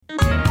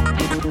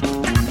You're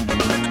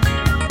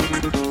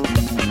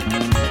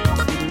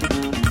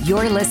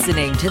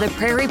listening to the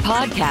Prairie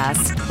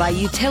Podcast by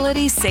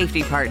Utility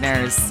Safety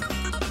Partners.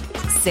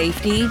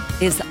 Safety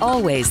is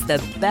always the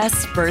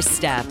best first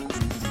step,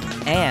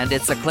 and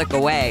it's a click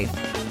away.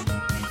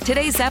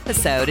 Today's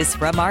episode is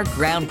from our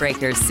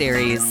Groundbreakers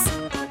series.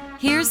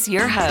 Here's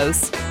your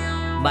host,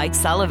 Mike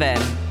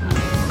Sullivan.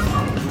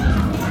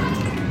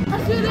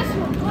 Let's do this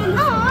one.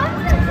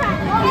 I'm gonna try.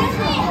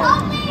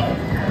 Help me!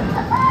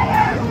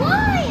 Fire!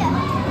 Why?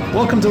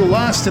 Welcome to the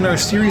last in our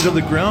series of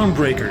the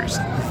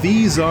Groundbreakers.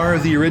 These are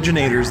the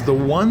originators, the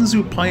ones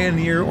who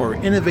pioneer or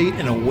innovate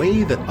in a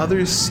way that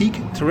others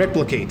seek to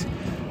replicate.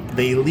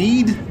 They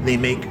lead, they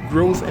make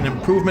growth and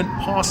improvement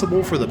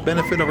possible for the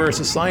benefit of our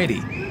society.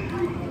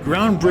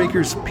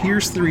 Groundbreakers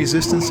pierce the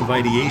resistance of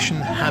ideation,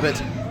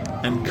 habit,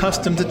 and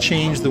custom to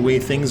change the way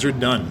things are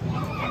done.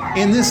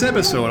 In this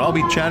episode, I'll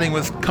be chatting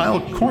with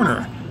Kyle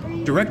Corner,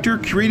 Director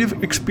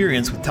Creative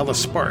Experience with TELUS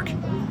Spark.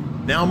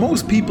 Now,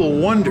 most people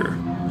wonder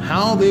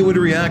how they would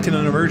react in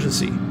an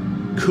emergency.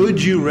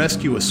 Could you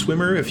rescue a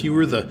swimmer if you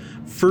were the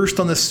first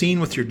on the scene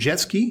with your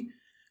jet ski?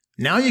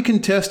 Now you can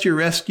test your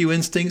rescue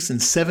instincts in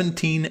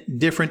 17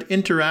 different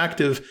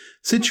interactive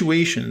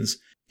situations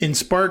in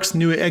Spark's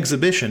new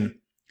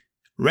exhibition,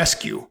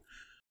 Rescue.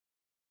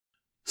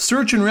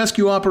 Search and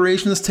rescue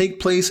operations take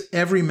place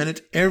every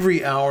minute,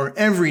 every hour,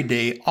 every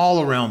day,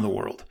 all around the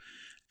world.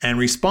 And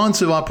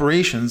responsive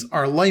operations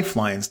are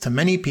lifelines to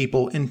many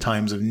people in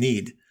times of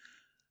need.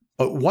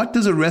 But what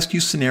does a rescue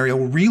scenario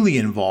really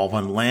involve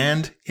on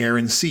land, air,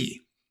 and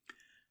sea?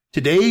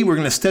 Today, we're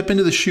going to step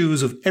into the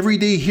shoes of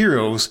everyday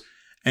heroes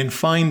and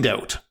find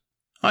out.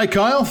 Hi,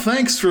 Kyle.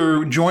 Thanks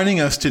for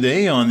joining us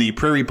today on the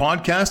Prairie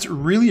Podcast.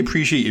 Really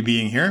appreciate you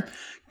being here.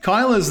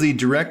 Kyle is the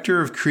Director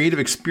of Creative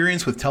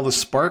Experience with TELUS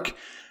Spark,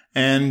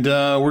 and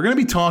we're going to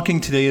be talking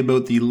today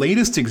about the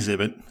latest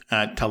exhibit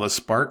at TELUS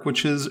Spark,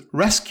 which is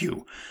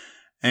Rescue.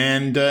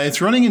 And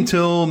it's running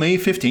until May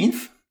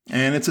 15th.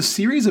 And it's a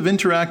series of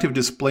interactive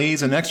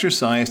displays and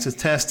exercise to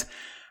test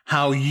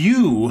how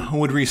you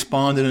would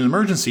respond in an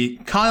emergency.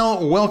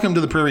 Kyle, welcome to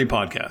the Prairie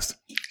Podcast.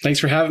 Thanks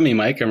for having me,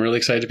 Mike. I'm really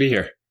excited to be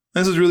here.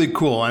 This is really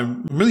cool.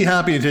 I'm really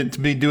happy to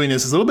be doing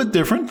this. It's a little bit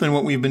different than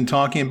what we've been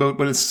talking about,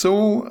 but it's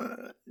so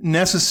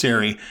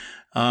necessary.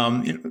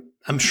 I'm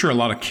sure a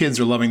lot of kids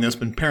are loving this,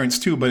 and parents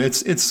too, but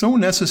it's so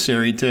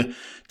necessary to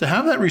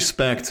have that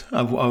respect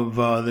of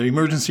the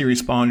emergency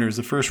responders,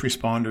 the first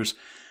responders.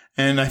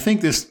 And I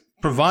think this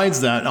provides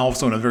that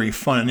also in a very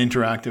fun and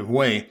interactive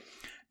way.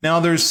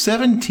 Now, there's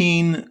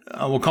 17,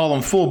 we'll call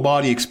them full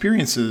body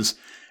experiences,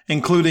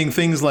 including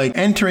things like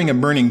entering a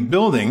burning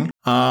building,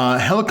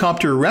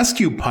 helicopter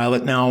rescue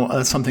pilot. Now,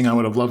 that's something I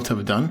would have loved to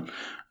have done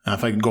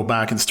if I could go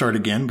back and start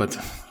again, but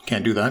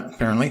can't do that,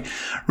 apparently.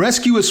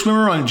 Rescue a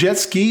swimmer on jet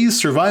skis,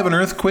 survive an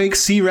earthquake,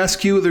 sea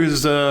rescue.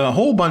 There's a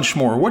whole bunch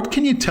more. What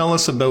can you tell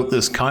us about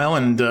this, Kyle?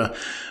 And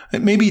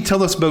maybe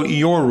tell us about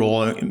your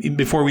role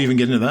before we even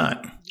get into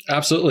that.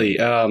 Absolutely.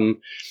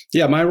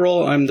 My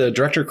role, I'm the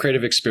Director of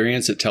Creative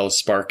Experience at TELUS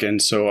Spark.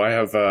 And so I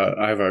have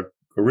a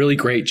really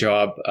great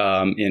job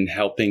in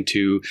helping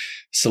to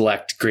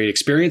select great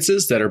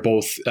experiences that are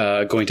both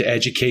going to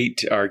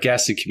educate our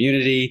guests and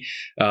community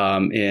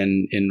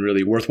in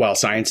really worthwhile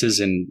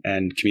sciences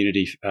and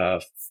community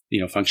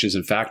functions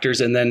and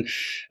factors, and then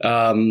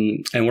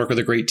and work with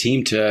a great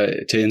team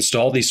to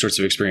install these sorts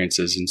of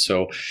experiences. And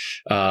so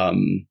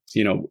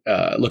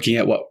looking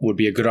at what would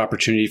be a good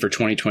opportunity for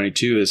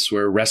 2022 is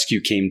where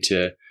rescue came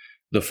to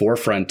the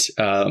forefront.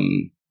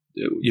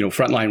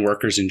 Frontline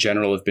workers in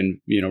general have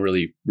been,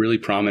 really, really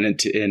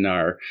prominent in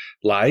our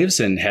lives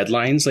and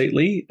headlines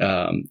lately,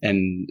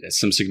 and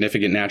some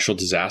significant natural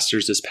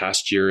disasters this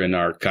past year in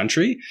our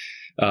country,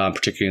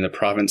 particularly in the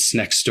province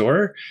next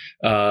door,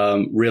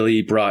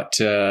 really brought,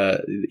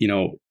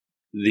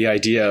 the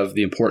idea of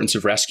the importance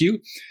of rescue.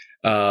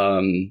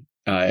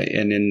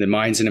 And in the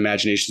minds and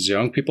imaginations of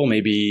young people,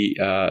 maybe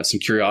some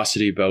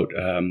curiosity about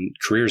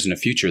careers in the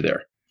future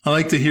there. I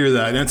like to hear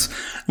that. That's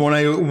when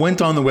I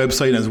went on the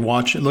website and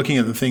was looking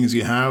at the things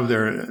you have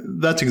there.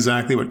 That's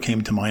exactly what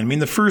came to mind. I mean,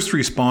 the first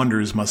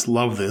responders must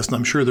love this, and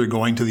I'm sure they're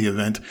going to the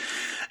event.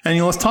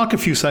 And let's talk a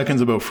few seconds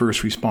about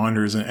first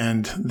responders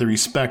and the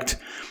respect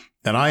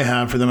that I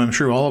have for them. I'm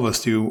sure all of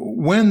us do.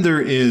 When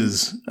there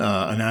is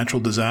a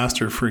natural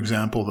disaster, for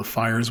example, the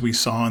fires we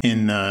saw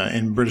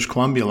in British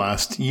Columbia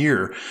last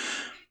year.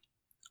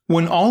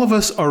 When all of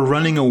us are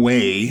running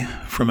away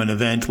from an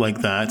event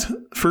like that,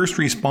 first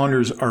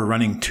responders are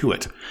running to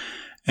it.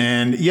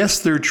 And yes,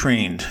 they're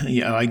trained.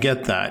 Yeah, I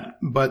get that.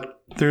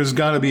 But there's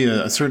got to be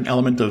a certain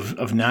element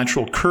of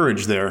natural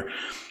courage there.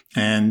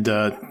 And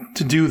to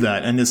do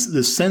that, and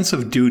this sense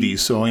of duty.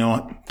 So,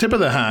 tip of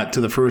the hat to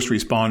the first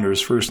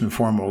responders, first and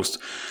foremost.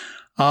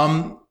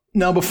 Now,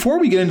 before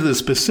we get into the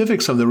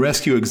specifics of the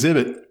rescue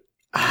exhibit,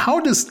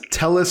 how does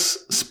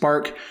TELUS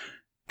Spark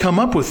come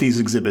up with these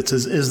exhibits?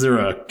 Is there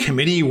a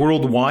committee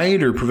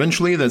worldwide or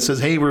provincially that says,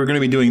 hey, we're going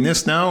to be doing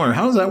this now? Or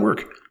how does that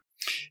work?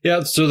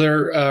 Yeah, so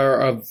there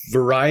are a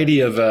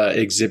variety of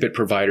exhibit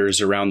providers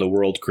around the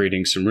world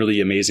creating some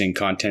really amazing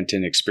content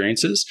and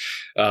experiences.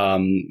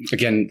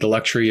 Again, the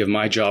luxury of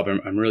my job, I'm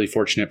a really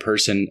fortunate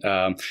person.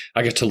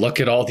 I get to look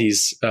at all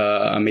these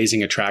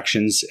amazing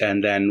attractions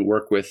and then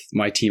work with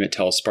my team at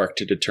TelesPark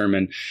to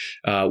determine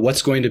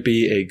what's going to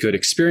be a good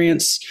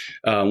experience,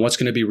 what's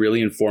going to be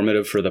really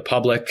informative for the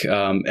public,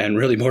 and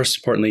really most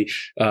importantly,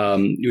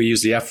 we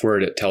use the F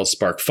word at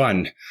TelesPark,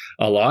 fun,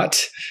 a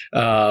lot.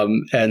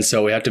 And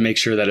so we have to make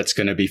sure that it's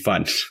going to be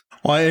fun.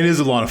 Well, it is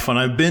a lot of fun.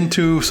 I've been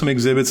to some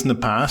exhibits in the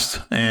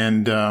past,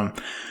 and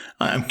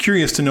I'm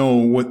curious to know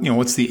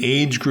what's the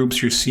age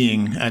groups you're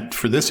seeing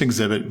for this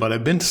exhibit. But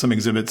I've been to some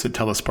exhibits at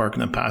TelesPark in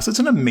the past. It's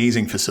an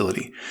amazing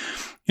facility.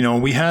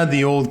 We had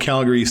the old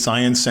Calgary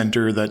Science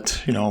Center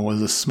that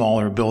was a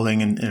smaller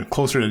building and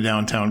closer to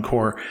downtown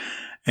core.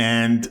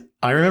 And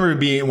I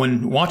remember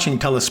when watching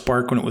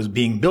TelesPark when it was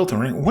being built,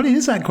 I'm like, what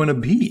is that going to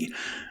be?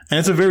 And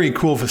it's a very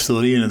cool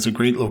facility, and it's a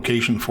great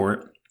location for it.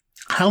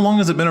 How long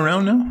has it been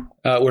around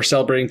now? We're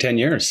celebrating 10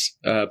 years,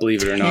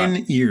 believe it or not.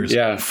 10 years.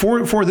 Yeah.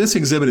 For this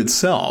exhibit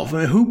itself,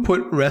 who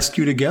put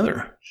Rescue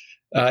together?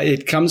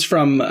 It comes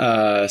from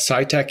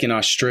SciTech in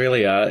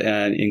Australia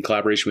and in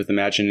collaboration with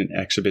Imagine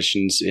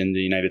Exhibitions in the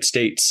United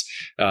States.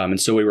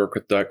 And so we work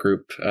with that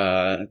group.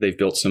 They've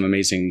built some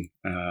amazing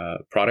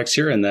products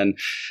here. And then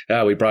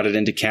we brought it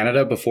into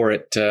Canada before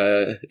it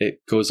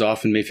goes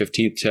off on May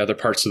 15th to other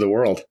parts of the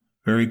world.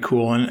 Very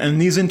cool. And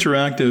these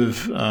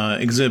interactive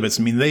exhibits,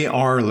 they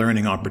are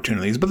learning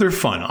opportunities, but they're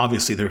fun.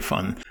 Obviously, they're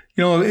fun.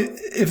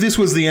 If this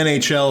was the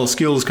NHL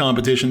skills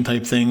competition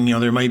type thing,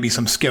 there might be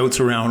some scouts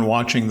around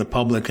watching the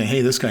public and, hey,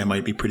 this guy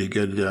might be pretty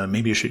good.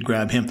 Maybe you should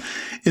grab him.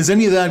 Is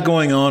any of that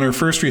going on, or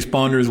first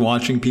responders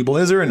watching people?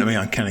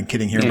 I'm kind of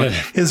kidding here, but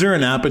is there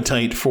an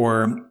appetite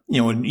for,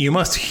 you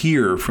must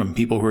hear from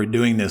people who are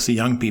doing this, the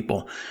young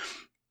people.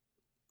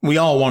 We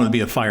all want to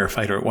be a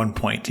firefighter at one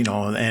point,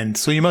 and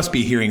so you must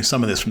be hearing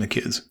some of this from the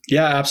kids.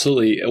 Yeah,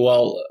 absolutely.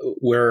 Well,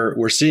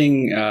 we're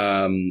seeing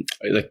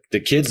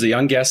the kids, the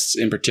young guests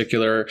in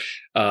particular,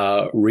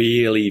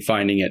 really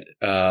finding it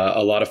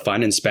a lot of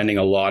fun and spending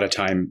a lot of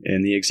time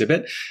in the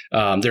exhibit.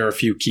 There are a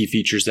few key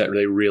features that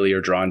they really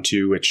are drawn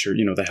to, which are,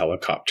 the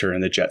helicopter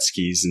and the jet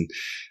skis and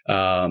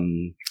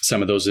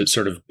some of those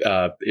sort of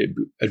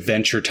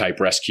adventure type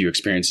rescue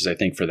experiences, I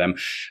think, for them.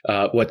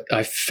 What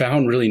I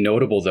found really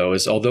notable, though,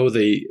 is although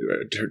the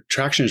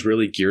attraction is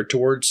really geared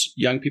towards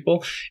young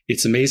people,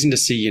 it's amazing to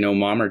see,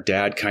 mom or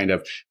dad kind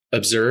of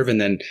observe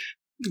and then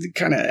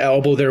kind of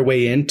elbow their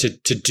way in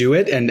to do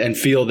it and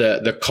feel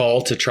the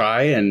call to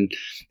try and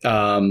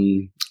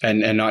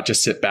not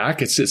just sit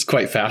back. It's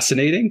quite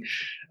fascinating.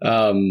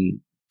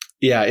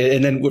 Yeah.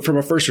 And then from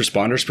a first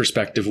responders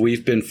perspective,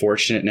 we've been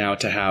fortunate now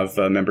to have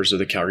members of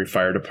the Calgary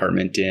Fire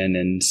Department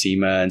and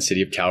SEMA and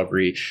City of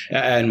Calgary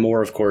and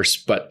more, of course.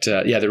 But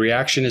the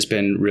reaction has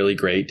been really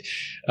great,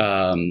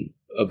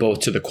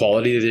 both to the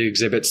quality of the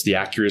exhibits, the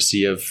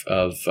accuracy of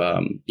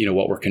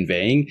what we're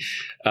conveying.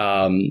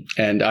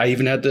 And I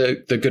even had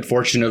the good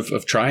fortune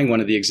of trying one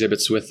of the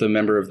exhibits with a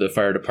member of the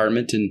fire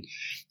department. And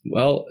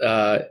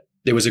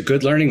it was a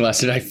good learning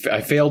lesson. I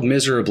failed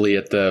miserably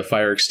at the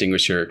fire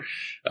extinguisher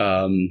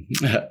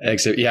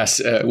exit. Yes,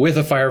 with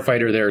a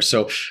firefighter there.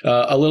 So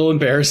a little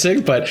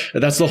embarrassing, but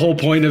that's the whole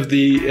point of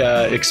the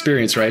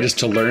experience, right? Is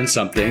to learn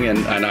something.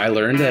 And I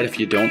learned that if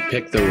you don't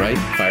pick the right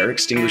fire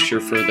extinguisher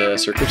for the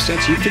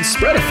circumstance, you can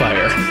spread a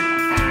fire.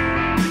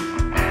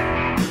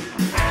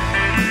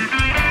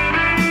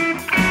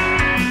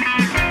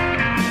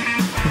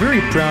 We're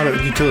very proud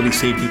of Utility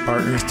Safety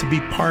Partners to be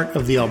part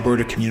of the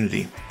Alberta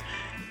community.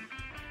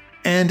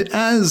 And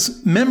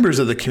as members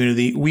of the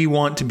community, we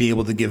want to be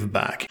able to give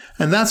back.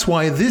 And that's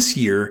why this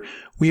year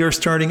we are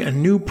starting a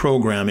new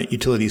program at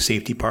Utility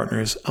Safety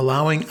Partners,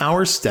 allowing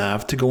our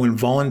staff to go and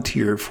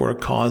volunteer for a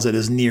cause that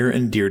is near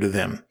and dear to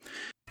them.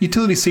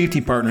 Utility Safety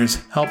Partners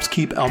helps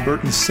keep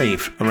Albertans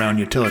safe around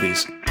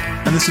utilities.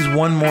 And this is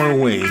one more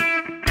way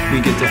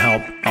we get to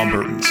help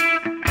Albertans.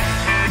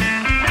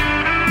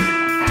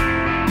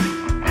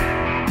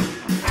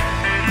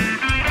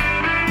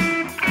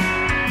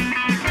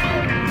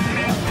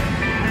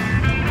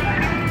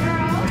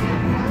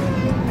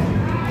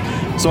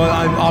 So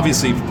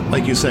obviously,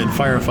 like you said,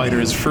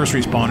 firefighters, first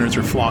responders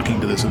are flocking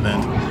to this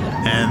event,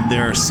 and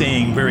they're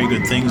saying very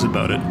good things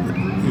about it.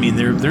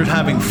 They're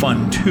having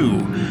fun too,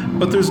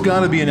 but there's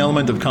got to be an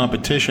element of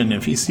competition.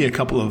 If you see a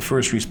couple of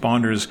first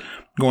responders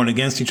going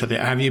against each other,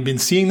 have you been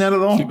seeing that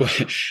at all?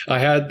 I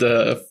had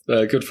the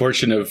good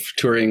fortune of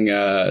touring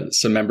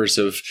some members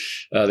of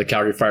the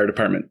Calgary Fire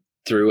Department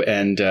through,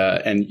 and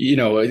I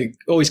think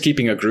always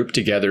keeping a group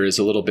together is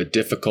a little bit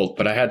difficult,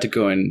 but I had to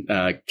go and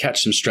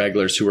catch some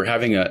stragglers who were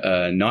having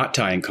a knot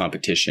tying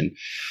competition.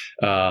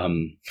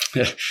 There's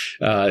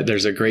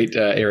a great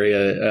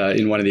area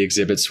in one of the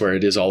exhibits where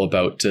it is all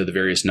about the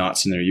various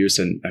knots and their use,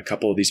 and a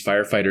couple of these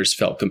firefighters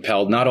felt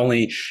compelled not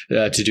only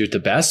to do it the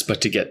best,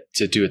 but to get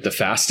to do it the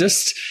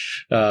fastest.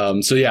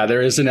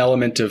 There is an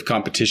element of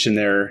competition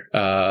there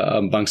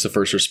amongst the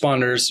first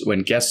responders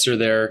when guests are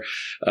there,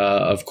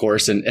 of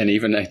course, and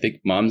even I think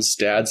think moms,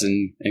 dads,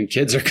 and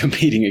kids are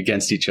competing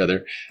against each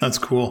other. That's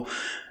cool.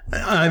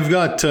 I've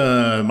got,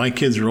 my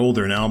kids are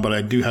older now, but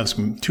I do have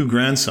two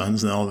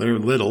grandsons now. They're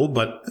little,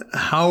 but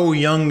how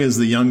young is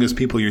the youngest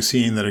people you're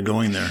seeing that are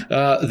going there?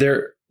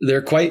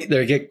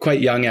 They get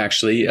quite young,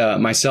 actually.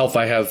 Myself,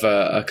 I have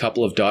a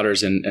couple of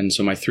daughters, and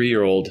so my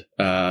 3-year-old,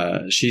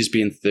 she's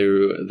been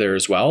through there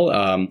as well.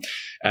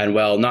 And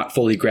while not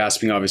fully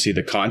grasping, obviously,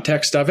 the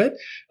context of it,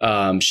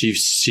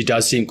 she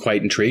does seem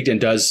quite intrigued, and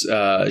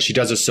she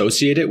does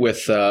associate it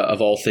with,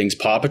 of all things,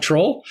 Paw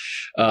Patrol.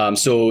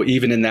 So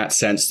even in that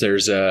sense,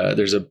 there's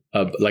a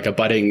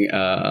budding,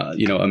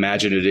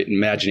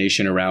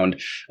 imagination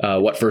around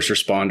what first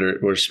responder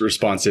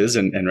response is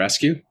and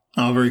rescue.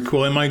 Oh, very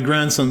cool. And my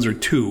grandsons are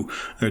 2.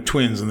 They're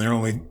twins, and they're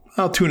only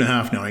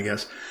 2.5 now, I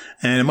guess.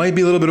 And it might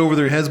be a little bit over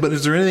their heads, but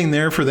is there anything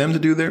there for them to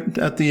do there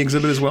at the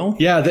exhibit as well?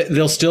 Yeah,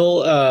 they'll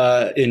still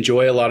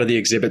enjoy a lot of the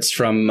exhibits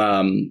from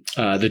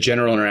the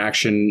general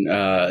interaction.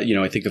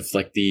 I think of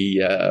like the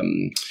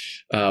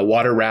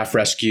water raft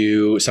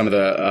rescue, some of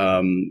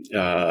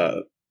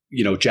the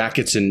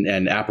jackets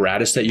and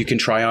apparatus that you can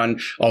try on,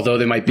 although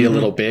they might be a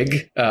little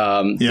big,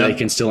 they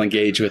can still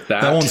engage with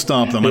that. That won't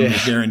stop them, I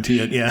guarantee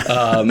it, yeah.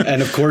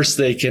 And of course,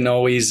 they can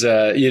always,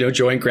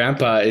 join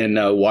Grandpa in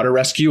a water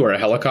rescue or a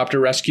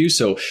helicopter rescue.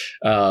 So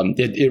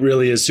it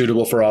really is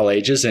suitable for all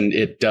ages, and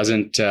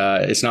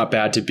it's not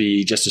bad to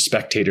be just a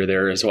spectator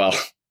there as well.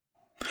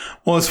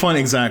 Well, it's fun,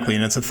 exactly,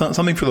 and it's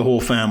something for the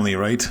whole family,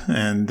 right?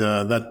 And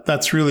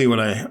that's really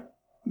what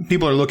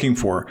people are looking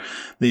for.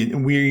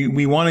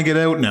 We want to get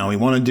out now. We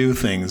want to do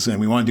things,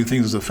 and we want to do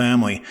things as a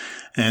family.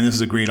 And this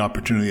is a great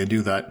opportunity to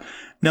do that.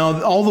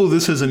 Now, although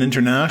this is an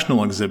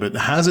international exhibit,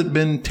 has it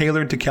been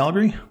tailored to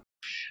Calgary?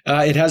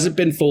 It hasn't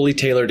been fully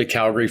tailored to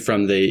Calgary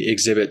from the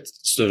exhibit,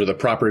 sort of the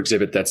proper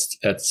exhibit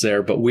that's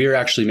there, but we're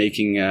actually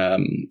making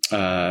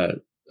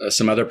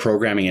some other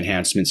programming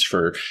enhancements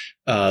for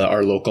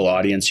our local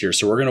audience here.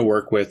 So we're going to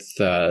work with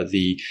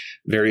the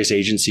various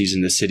agencies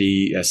in the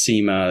city,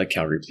 SEMA, the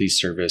Calgary Police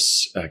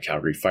Service,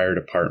 Calgary Fire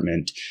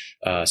Department,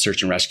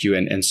 Search and Rescue,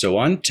 and so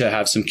on, to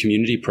have some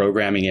community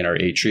programming in our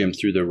atrium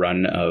through the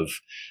run of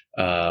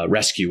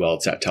rescue while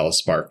it's at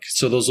Telespark.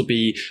 So those will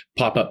be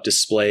pop-up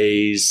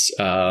displays,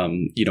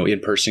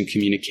 in-person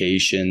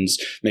communications,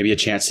 maybe a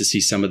chance to see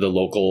some of the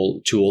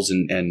local tools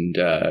and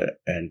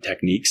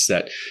techniques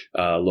that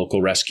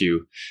local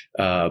rescue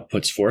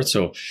puts forth.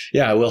 So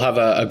yeah, we'll have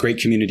a great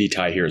community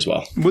tie here as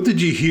well. What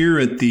did you hear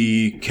at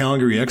the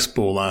Calgary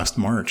Expo last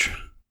March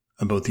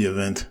about the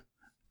event?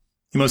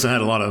 You must have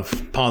had a lot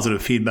of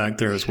positive feedback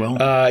there as well.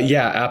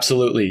 Yeah,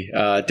 absolutely.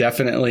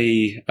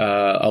 Definitely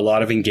a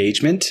lot of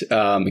engagement.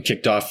 We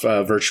kicked off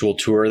a virtual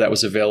tour that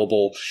was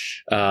available.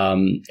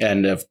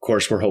 And of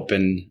course, we're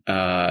hoping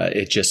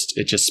it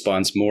just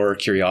spawns more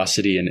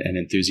curiosity and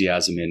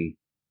enthusiasm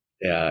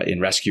in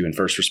rescue and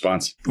first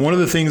response. One of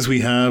the things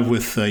we have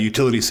with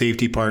utility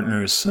safety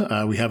partners,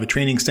 we have a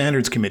training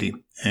standards committee,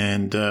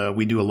 and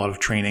we do a lot of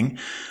training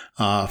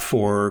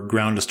for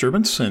ground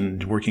disturbance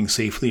and working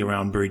safely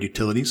around buried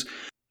utilities.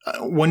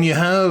 When you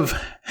have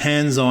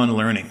hands-on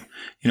learning,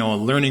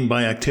 learning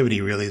by activity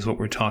really is what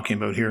we're talking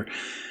about here.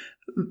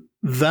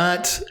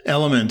 That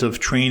element of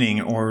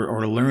training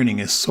or learning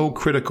is so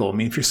critical. I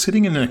mean, if you're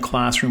sitting in a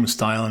classroom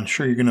style, I'm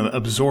sure you're going to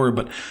absorb,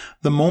 but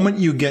the moment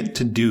you get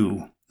to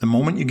do, the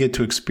moment you get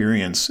to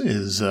experience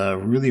is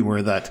really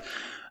where that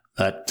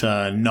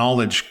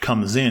knowledge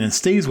comes in and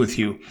stays with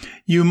you.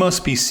 You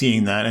must be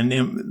seeing that.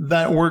 And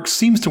that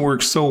seems to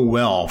work so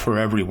well for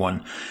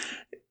everyone.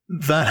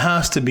 That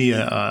has to be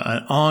an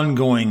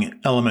ongoing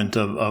element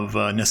of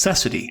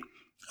necessity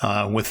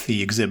with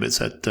the exhibits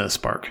at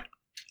Spark.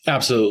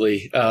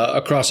 Absolutely.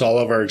 Across all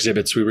of our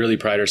exhibits, we really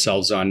pride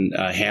ourselves on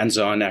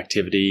hands-on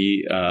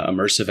activity,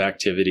 immersive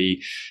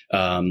activity.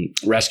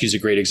 Rescue is a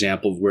great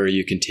example of where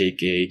you can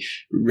take a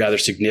rather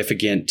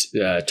significant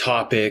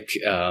topic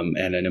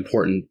and an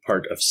important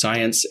part of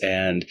science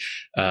and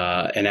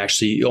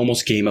actually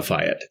almost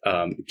gamify it.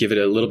 Give it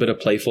a little bit of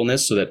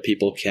playfulness so that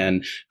people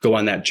can go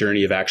on that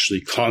journey of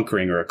actually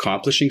conquering or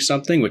accomplishing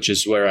something, which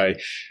is where I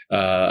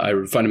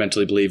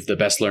fundamentally believe the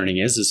best learning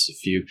is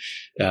if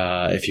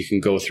you can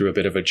go through a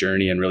bit of a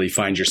journey and really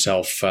find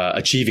yourself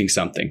achieving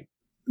something.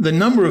 The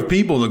number of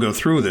people that go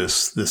through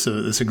this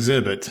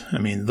exhibit, I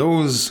mean,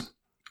 those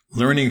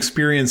learning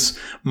experience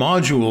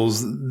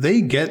modules,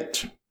 they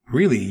get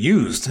really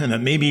used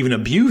and maybe even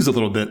abused a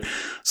little bit.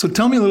 So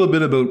tell me a little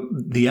bit about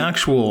the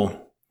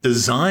actual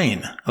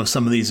design of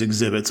some of these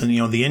exhibits and,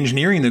 the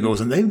engineering that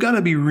goes in. They've got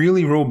to be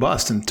really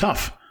robust and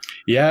tough.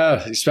 Yeah,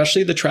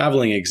 especially the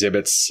traveling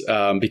exhibits,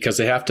 because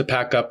they have to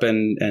pack up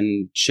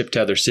and ship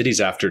to other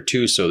cities after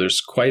too. So there's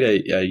quite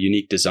a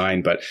unique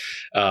design, but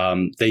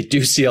they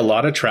do see a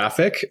lot of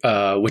traffic,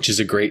 which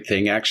is a great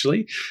thing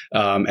actually.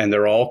 And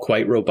they're all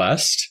quite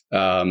robust.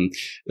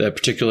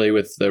 Particularly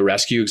with the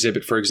rescue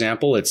exhibit, for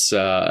example, it's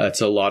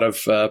a lot of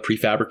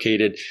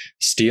prefabricated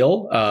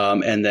steel,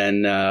 and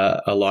then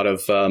a lot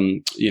of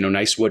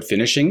nice wood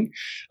finishing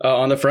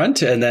on the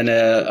front, and then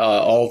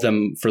all of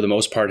them for the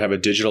most part have a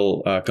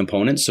digital component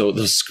components. So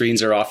those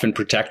screens are often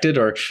protected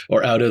or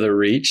out of the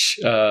reach,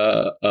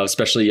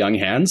 especially young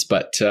hands.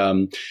 But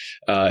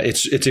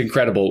it's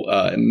incredible.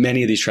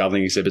 Many of these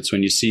traveling exhibits,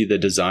 when you see the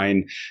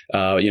design,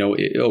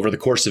 over the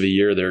course of a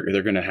year,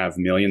 they're going to have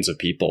millions of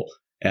people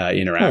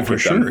interact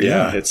with them. Sure,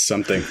 yeah, it's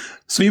something.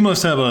 So you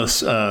must have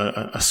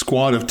a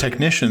squad of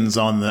technicians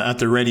at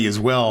the ready as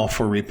well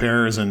for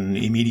repairs and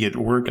immediate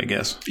work, I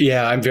guess.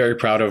 Yeah, I'm very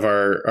proud of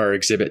our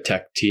exhibit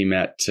tech team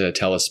at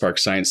TELUS Spark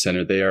Science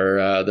Center. They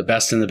are the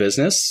best in the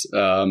business,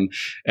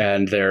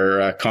 and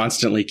they're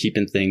constantly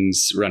keeping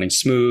things running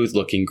smooth,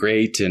 looking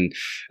great, and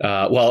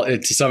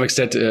to some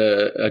extent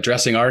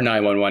addressing our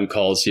 911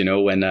 calls.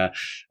 When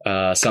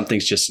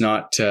something's just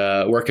not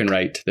working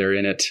right, they're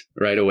in it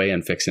right away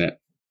and fixing it.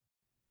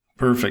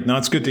 Perfect. No,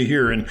 it's good to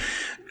hear. And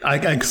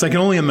because I can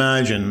only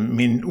imagine, I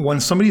mean, when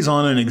somebody's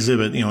on an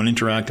exhibit, an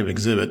interactive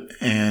exhibit,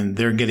 and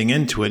they're getting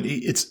into it,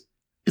 it's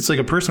like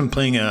a person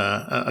playing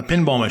a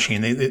pinball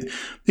machine.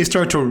 They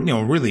start to,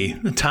 really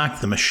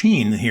attack the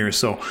machine here.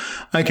 So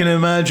I can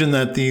imagine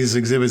that these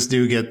exhibits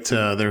do get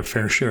their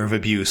fair share of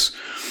abuse.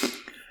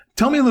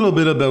 Tell me a little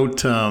bit about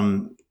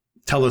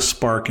TELUS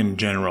Spark in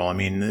general. I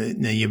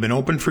mean, you've been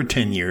open for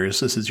 10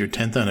 years. This is your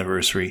 10th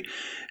anniversary.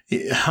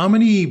 How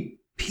many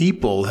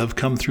people have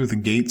come through the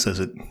gates,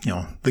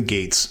 the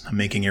gates, I'm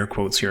making air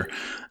quotes here,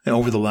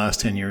 over the last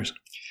 10 years?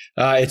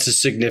 It's a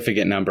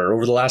significant number.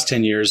 Over the last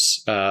 10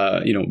 years,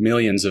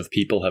 millions of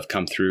people have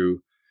come through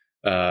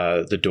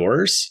the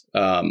doors.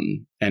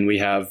 And we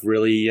have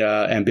really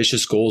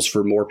ambitious goals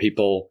for more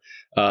people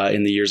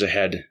in the years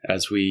ahead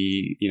as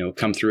we,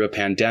 come through a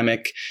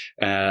pandemic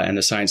and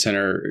the Science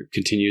Center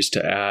continues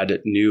to add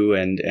new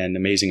and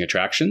amazing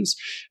attractions.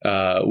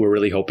 We're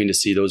really hoping to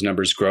see those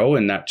numbers grow,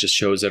 and that just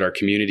shows that our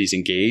community's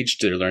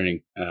engaged. They're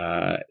learning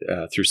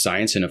through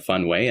science in a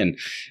fun way, and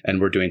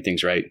we're doing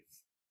things right.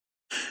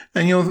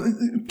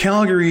 And,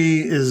 Calgary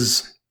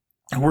is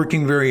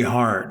working very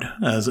hard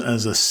as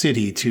a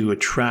city to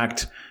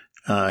attract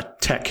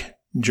tech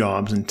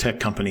jobs and tech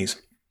companies.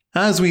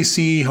 As we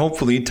see,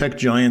 hopefully, tech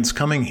giants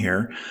coming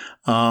here,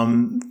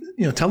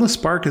 TELUS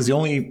Spark is the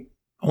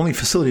only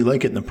facility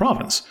like it in the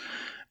province.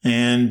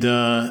 And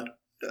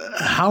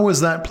how is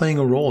that playing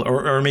a role?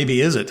 Or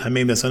maybe is it? I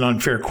mean, that's an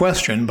unfair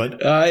question, but...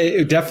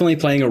 definitely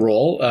playing a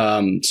role.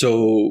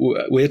 So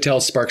we at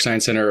TELUS Spark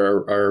Science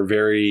Center are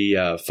very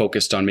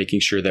focused on making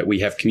sure that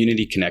we have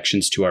community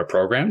connections to our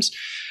programs.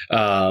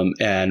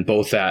 And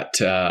both at,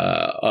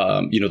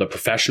 the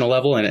professional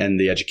level and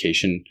the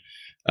education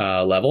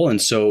level.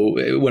 And so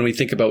when we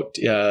think about,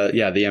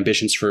 the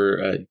ambitions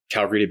for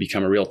Calgary to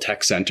become a real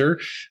tech center,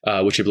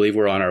 which I believe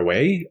we're on our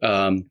way,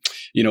 from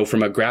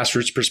a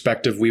grassroots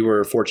perspective, we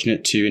were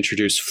fortunate to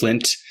introduce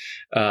Flint,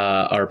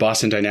 our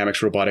Boston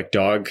Dynamics robotic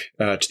dog,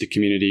 to the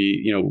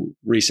community,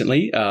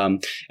 recently.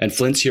 And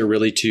Flint's here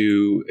really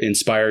to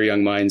inspire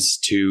young minds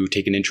to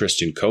take an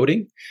interest in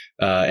coding,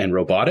 and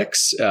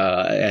robotics,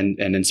 and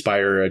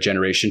inspire a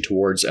generation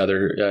towards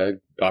other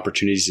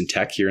opportunities in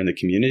tech here in the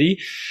community.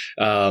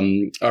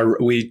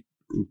 We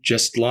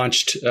just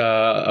launched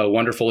a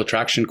wonderful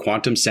attraction,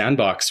 Quantum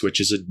Sandbox, which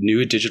is a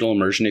new digital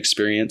immersion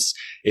experience.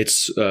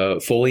 It's a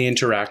fully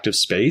interactive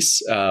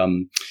space,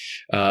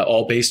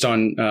 all based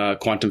on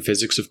quantum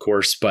physics, of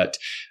course. But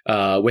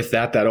with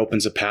that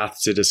opens a path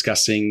to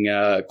discussing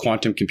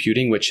quantum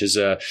computing, which has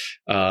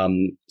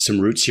some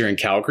roots here in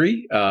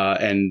Calgary,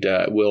 and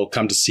will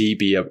come to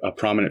be a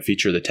prominent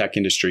feature of the tech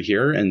industry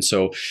here. And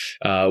so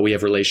we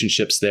have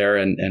relationships there,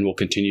 and we'll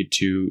continue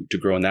to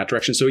grow in that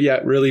direction. So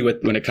really,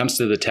 when it comes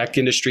to the tech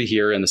industry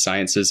here and the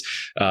sciences,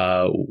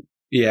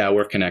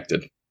 we're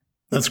connected.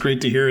 That's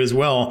great to hear as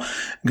well,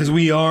 because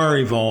we are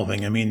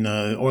evolving. I mean,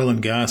 oil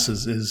and gas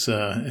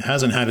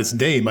hasn't had its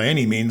day by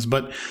any means,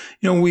 but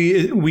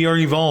we are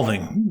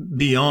evolving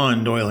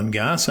beyond oil and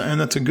gas, and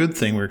that's a good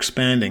thing. We're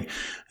expanding,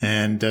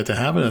 and to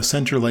have a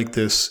center like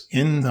this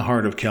in the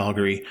heart of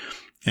Calgary,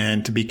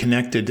 and to be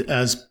connected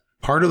as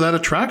part of that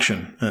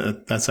attraction,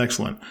 that's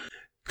excellent.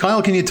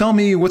 Kyle, can you tell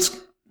me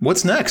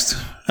what's next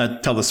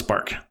at TELUS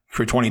Spark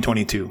for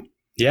 2022?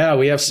 Yeah,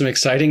 we have some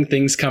exciting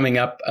things coming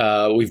up.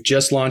 We've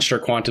just launched our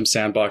Quantum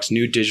Sandbox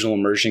new digital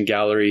immersion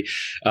gallery.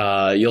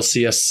 You'll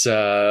see us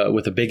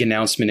with a big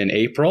announcement in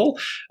April.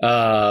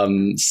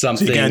 Something.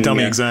 So you can't tell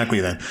me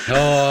exactly then.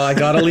 I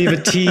got to leave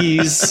a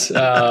tease.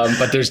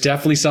 But there's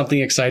definitely something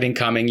exciting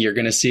coming. You're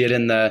going to see it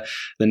in the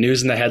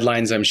news and the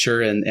headlines, I'm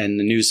sure, and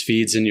the news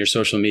feeds in your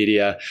social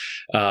media.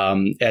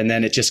 And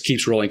then it just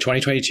keeps rolling.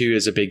 2022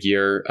 is a big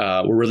year.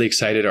 We're really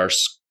excited. Our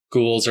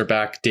schools are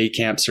back, day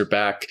camps are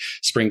back,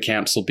 spring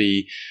camps will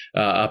be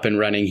up and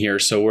running here.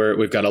 So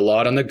we've got a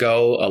lot on the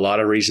go, a lot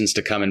of reasons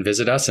to come and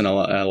visit us, and a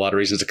lot of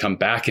reasons to come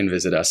back and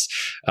visit us.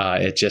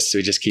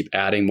 We just keep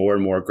adding more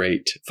and more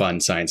great,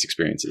 fun science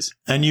experiences.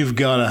 And you've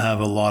got to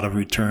have a lot of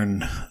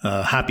return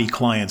happy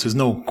clients. There's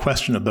no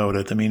question about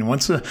it. I mean,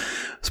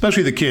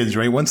 especially the kids,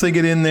 right? Once they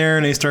get in there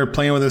and they start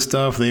playing with this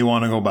stuff, they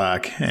want to go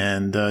back.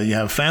 And you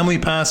have family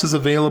passes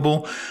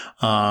available.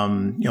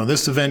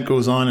 This event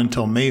goes on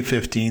until May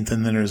 15th,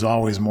 and then there's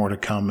always more to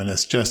come, and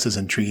it's just as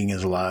intriguing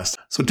as the last.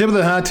 So tip of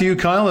the hat to you,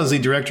 Kyle, as the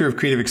Director of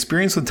Creative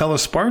Experience with TELUS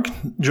Spark.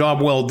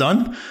 Job well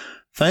done.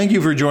 Thank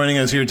you for joining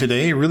us here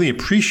today. Really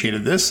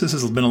appreciated this. This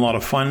has been a lot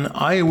of fun.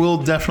 I will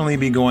definitely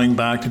be going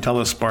back to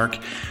TELUS Spark,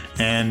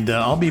 and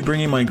I'll be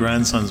bringing my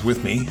grandsons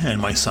with me, and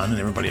my son and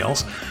everybody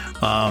else,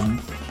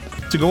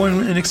 to go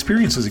and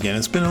experience this again.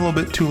 It's been a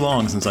little bit too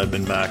long since I've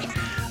been back.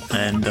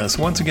 And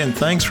so once again,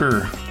 thanks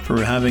for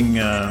having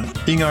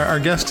being our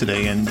guest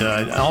today. And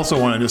I also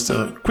want to just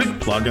a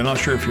quick plug. I'm not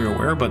sure if you're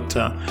aware, but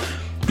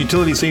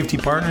Utility Safety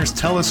Partners,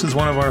 TELUS is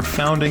one of our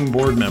founding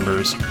board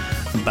members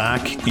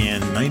back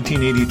in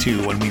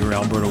 1982 when we were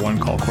Alberta One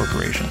Call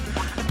Corporation.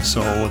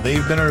 So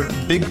they've been a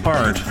big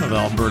part of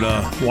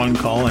Alberta One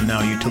Call and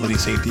now Utility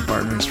Safety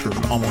Partners for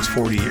almost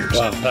 40 years.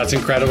 Wow, that's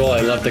incredible.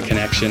 I love the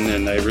connection,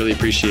 and I really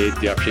appreciate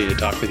the opportunity to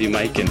talk with you,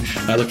 Mike. And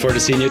I look forward to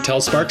seeing you at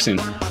TELUS Spark soon.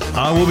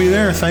 I will be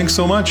there. Thanks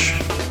so much.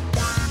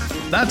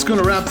 That's going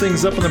to wrap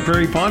things up on the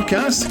Prairie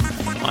Podcast.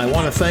 I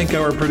want to thank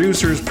our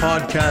producers,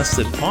 Podcasts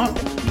That Pop,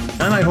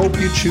 and I hope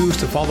you choose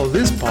to follow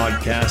this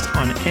podcast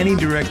on any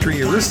directory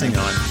you're listening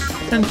on.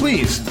 And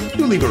please,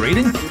 do leave a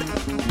rating.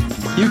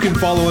 You can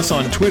follow us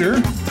on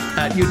Twitter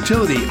at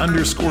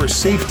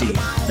utility_safety,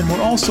 and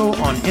we're also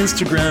on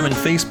Instagram and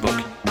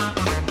Facebook.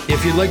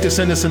 If you'd like to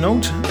send us a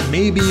note,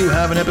 maybe you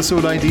have an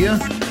episode idea,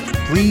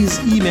 please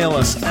email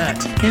us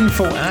at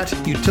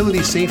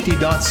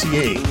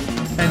info@utilitysafety.ca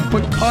and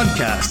put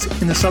podcast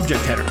in the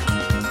subject header.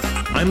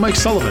 I'm Mike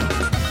Sullivan,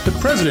 the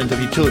president of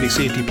Utility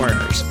Safety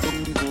Partners.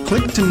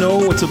 Click to know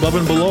what's above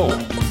and below.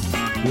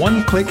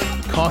 One click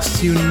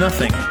costs you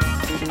nothing.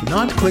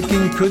 Not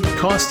clicking could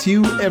cost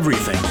you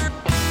everything.